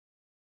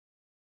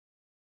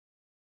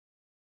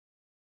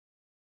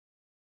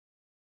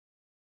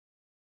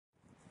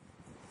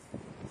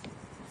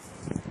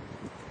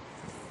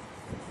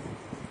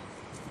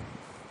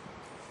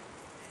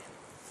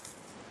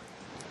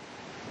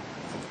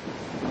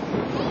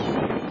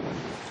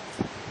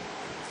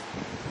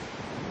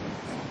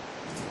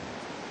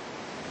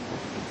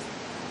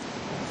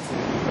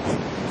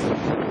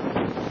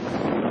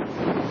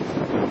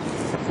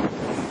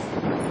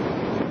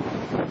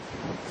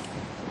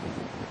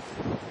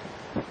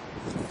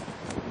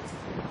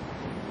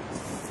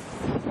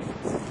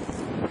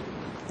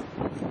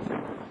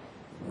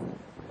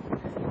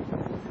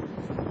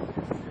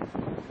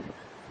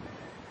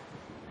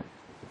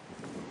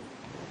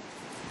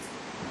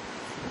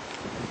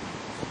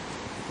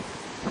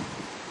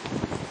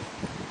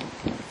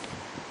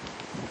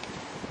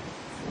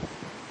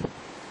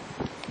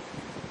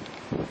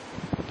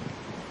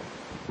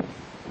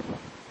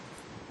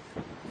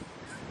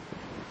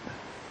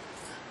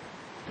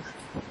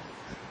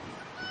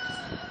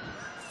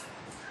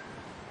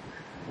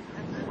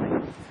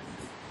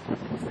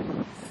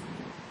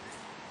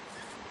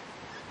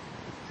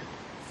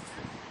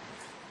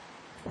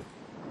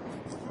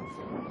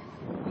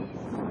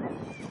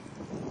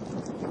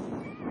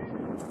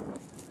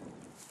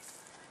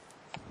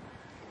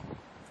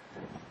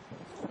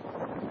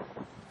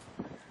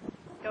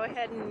Go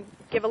ahead and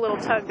give a little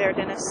tug there,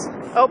 Dennis.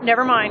 Oh,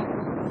 never mind.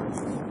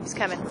 He's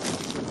coming.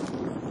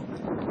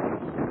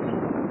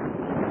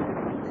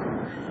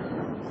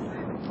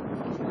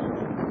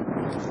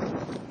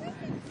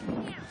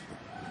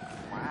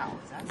 Wow,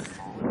 is that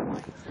small and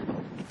white?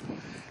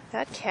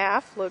 That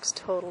calf looks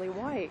totally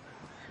white.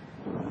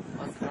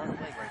 Look, dark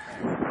leg right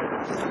there.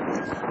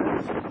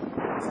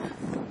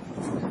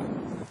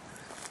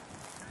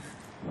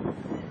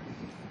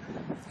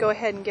 Go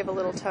ahead and give a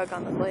little tug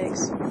on the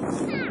legs.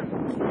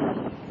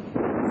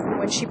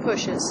 When she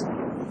pushes.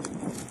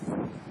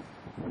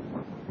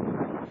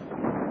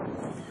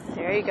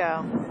 There you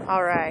go.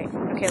 All right.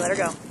 Okay, let her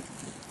go.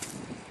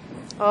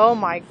 Oh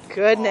my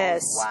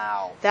goodness. Oh,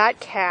 wow. That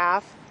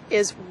calf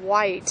is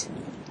white.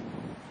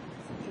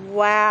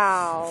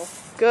 Wow.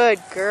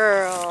 Good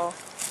girl.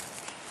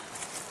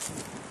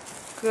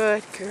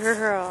 Good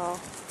girl.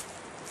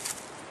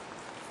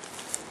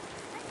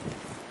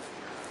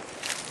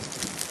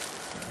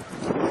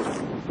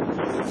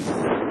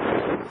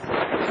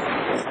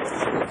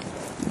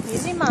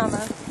 Easy,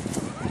 mama.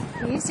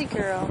 Easy,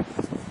 girl.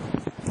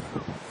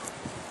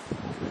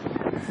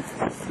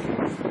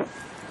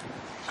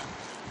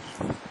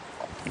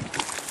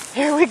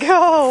 Here we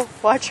go.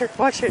 Watch her,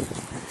 watch her.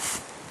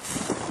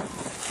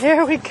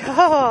 Here we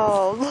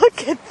go.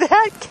 Look at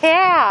that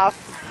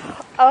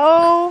calf.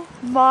 Oh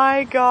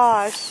my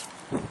gosh.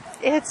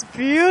 It's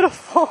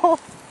beautiful.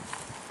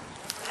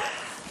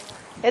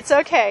 It's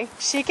okay.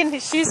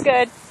 She's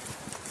good.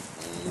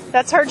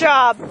 That's her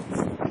job.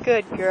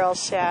 Good girl,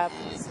 Shab.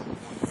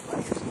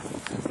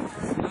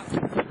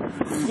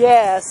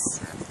 Yes.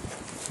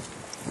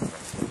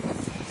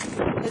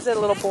 Is it a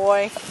little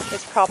boy?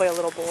 It's probably a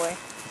little boy.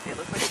 It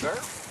looks like a girl.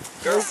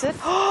 Girl. Is it?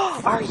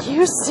 Are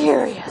you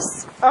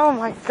serious? Oh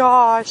my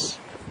gosh.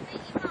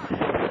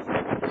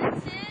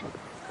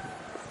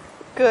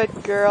 Good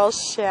girl,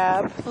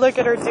 Shab. Look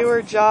at her do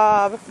her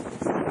job.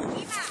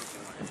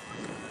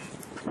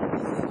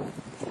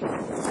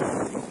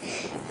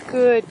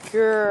 Good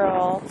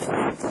girl.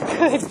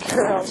 Good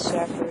girl,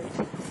 Shepherd.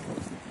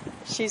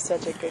 She's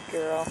such a good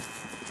girl.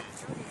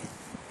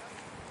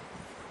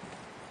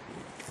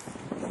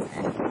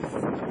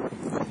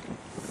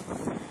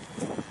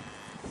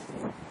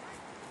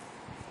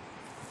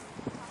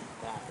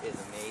 That is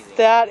amazing.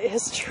 That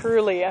is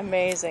truly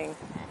amazing.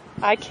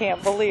 I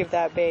can't believe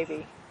that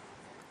baby.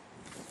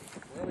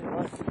 Really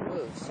likes the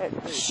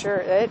blues. Sure,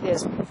 it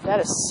is. That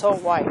is so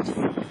white.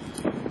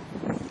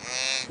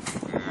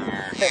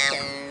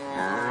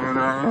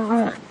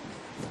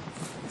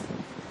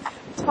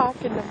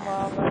 Talking to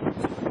mama.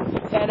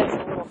 That is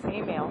a little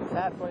female.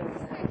 That boy.